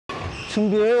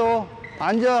준비해요.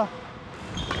 앉아.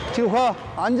 지금 가.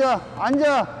 앉아.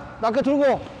 앉아. 라켓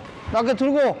들고. 라켓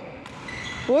들고.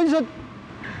 어디서.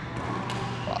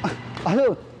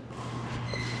 아유.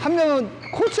 한 명은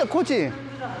코치야, 코치.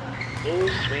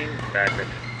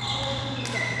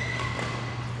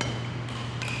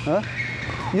 어?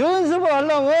 연습을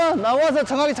하려면 나와서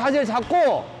정확히 자세를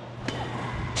잡고,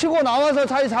 치고 나와서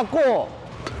자세 잡고,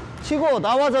 치고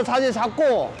나와서 자세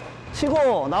잡고,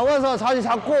 치고 나와서 자세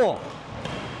잡고.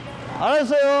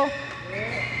 알았어요?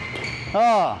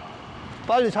 아,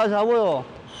 빨리 자세 잡아요.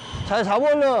 자세 잡아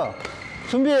얼른.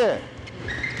 준비.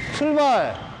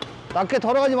 출발. 낮게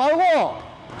돌아가지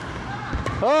말고.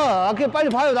 낮게 빨리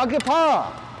봐요. 낮게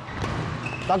봐.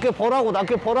 낮게 보라고.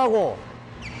 낮게 보라고.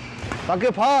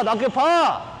 낮게 봐. 낮게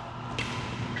봐.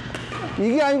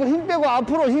 이게 아니고 힘 빼고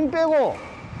앞으로 힘 빼고.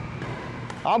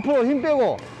 앞으로 힘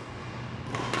빼고.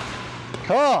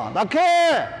 더 낮게.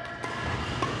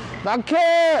 낮게.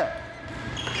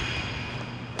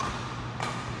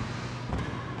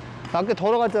 낮게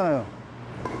돌아갔잖아요.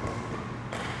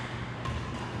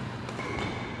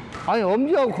 아니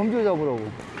엄지하고 검지를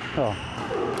잡으라고. 자.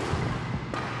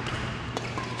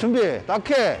 준비.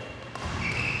 낙해.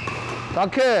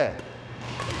 낙해.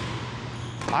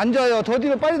 앉아요. 더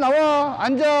뒤로 빨리 나와.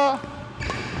 앉아.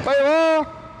 빨리 와.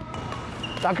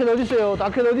 낙해 어디 있어요?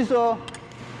 낙해 어디 있어?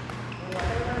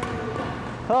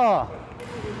 자.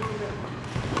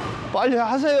 빨리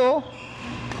하세요.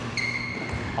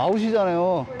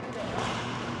 아웃이잖아요.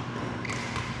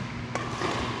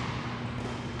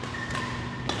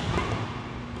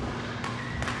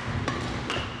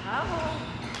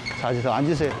 자,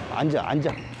 앉으세요. 앉아.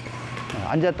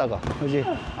 앉았다가, 그렇지?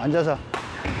 앉아서.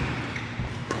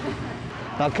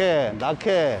 낙해.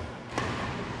 낙해.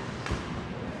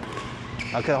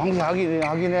 낙해, 항상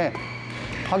확인해.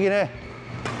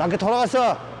 낙해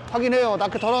돌아갔어. 확인해요.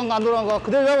 낙해 돌아간 거 안 돌아간 거.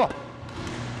 그대로 잡아.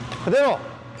 그대로.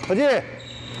 그렇지?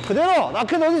 그대로.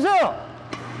 낙해 어디서?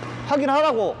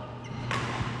 확인하라고.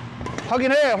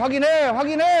 확인해요.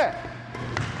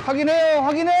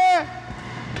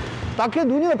 낙해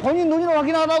눈으로, 본인 눈으로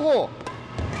확인하라고.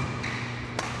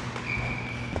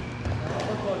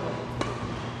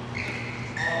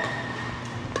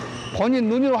 본인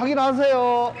눈으로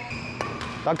확인하세요.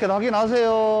 낙해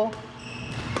확인하세요.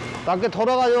 낙해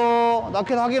돌아가요.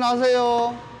 낙해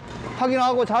확인하세요.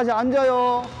 확인하고 자세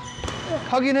앉아요.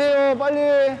 확인해요.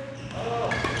 빨리.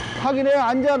 확인해.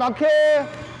 앉아. 낙해.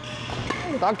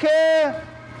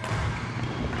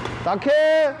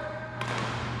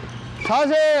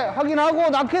 자세 확인하고.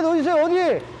 낙해 어디 있어요?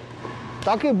 어디?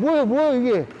 낙해 뭐예요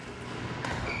이게?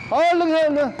 얼른 해.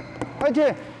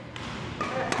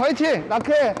 화이팅.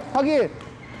 낙해 확인.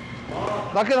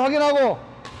 낙해 확인하고.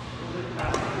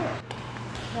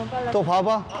 또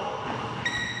봐봐.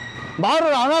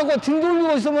 말을 안 하고 등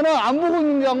돌리고 있으면 안 보고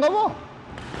있는 게 안가 봐.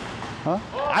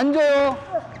 앉아요.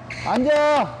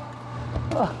 앉아.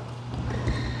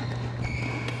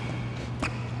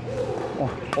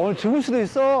 오늘 죽을 수도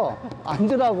있어.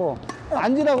 앉으라고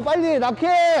빨리.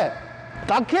 낙해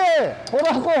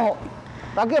보라고.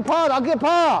 낙해 보라고.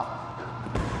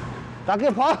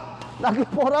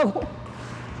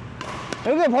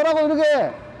 이렇게 보라고.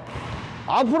 이렇게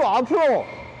앞으로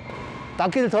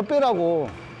낙해를 더 빼라고.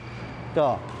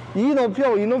 자, 이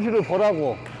높이를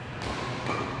보라고.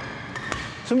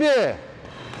 준비.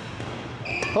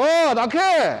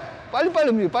 낙해.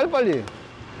 빨리.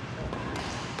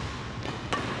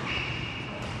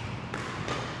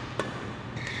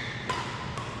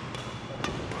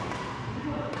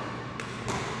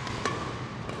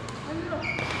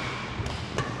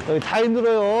 여기 다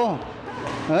힘들어요.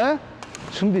 에?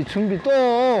 준비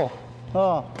또.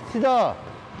 시작.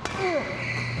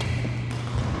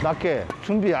 낮게.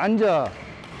 준비. 앉아.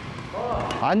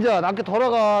 낮게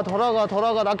돌아가.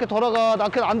 낮게 돌아가.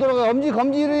 낮게 안 돌아가.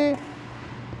 검지리.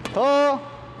 더.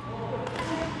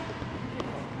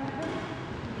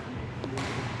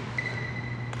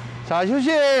 자,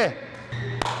 휴식.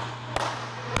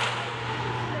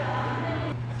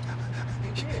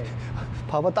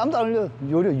 봐봐, 땀도 안 흘려.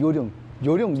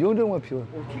 요령만 피워.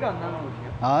 티가 안 나는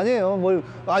거지요? 아니에요.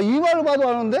 이 말로 봐도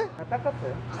아는데?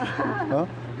 닦았어요.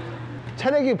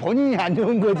 체력이 본인이 안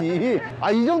좋은 거지.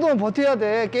 이 정도는 버텨야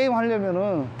돼. 게임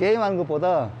하려면은. 게임 하는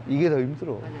것보다 이게 더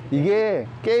힘들어. 이게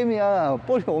게임이야.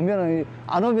 볼이 오면은,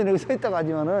 안 오면 여기 서 있다가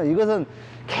하지만은 이것은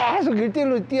계속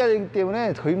 1대1로 뛰어야 되기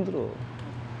때문에 더 힘들어.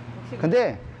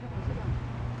 근데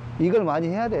이걸 많이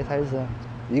해야 돼, 사실상.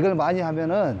 이걸 많이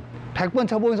하면은 100번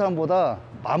쳐본 사람보다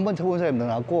 10,000번 쳐본 사람이 더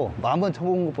낫고, 10,000번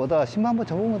쳐본 것보다 10만 번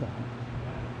쳐본 거다.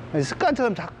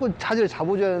 습관처럼 자꾸 자세를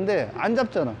잡아줘야 하는데 안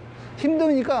잡잖아.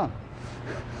 힘드니까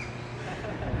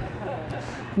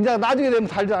이제 나중에 되면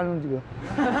달도 안 움직여.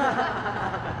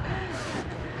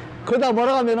 그러다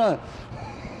뭐라 하면은,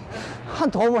 한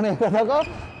두 번 해가다가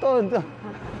또.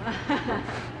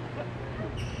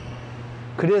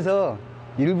 그래서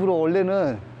일부러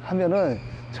원래는 하면은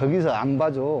저기서 안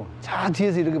봐줘. 자,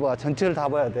 뒤에서 이렇게 봐. 전체를 다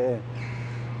봐야 돼.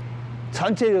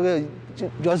 전체 이렇게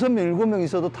 6명, 7명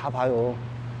있어도 다 봐요.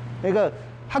 그러니까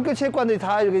학교 체육관들이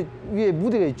다 이렇게 위에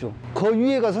무대가 있죠. 그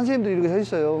위에가 선생님들이 이렇게 서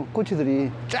있어요.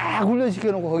 코치들이 쫙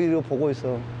훈련시켜놓고 거기 이렇게 보고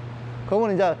있어.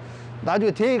 그러면 이제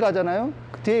나중에 대회 가잖아요.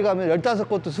 그 대회 가면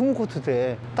 15코트, 20코트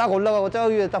돼. 딱 올라가고 저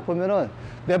위에 딱 보면은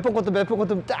몇 번 코트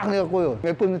딱 해갖고요.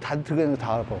 몇 번 다 들어가는 거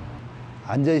다 알고.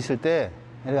 앉아있을 때,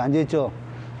 이렇게 앉아있죠.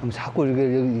 그럼 자꾸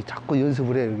이렇게, 여기 자꾸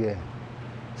연습을 해, 이렇게.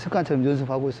 습관처럼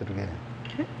연습하고 있어, 이렇게.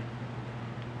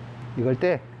 이걸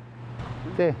떼.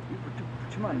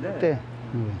 붙이면 안 돼. 떼.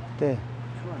 붙이면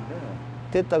안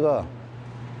돼. 뗐다가,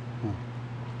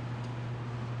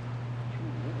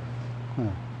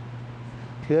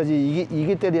 그래야지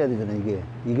이게 때려야 되잖아, 이게.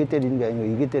 이게 때리는 게 아니고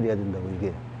이게 때려야 된다고,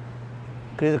 이게.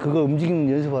 그래서 그거 움직이는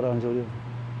연습하라는 소리야.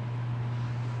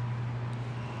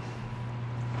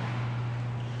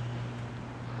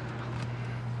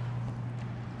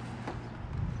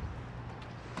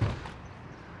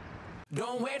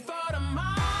 Don't wait for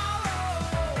tomorrow.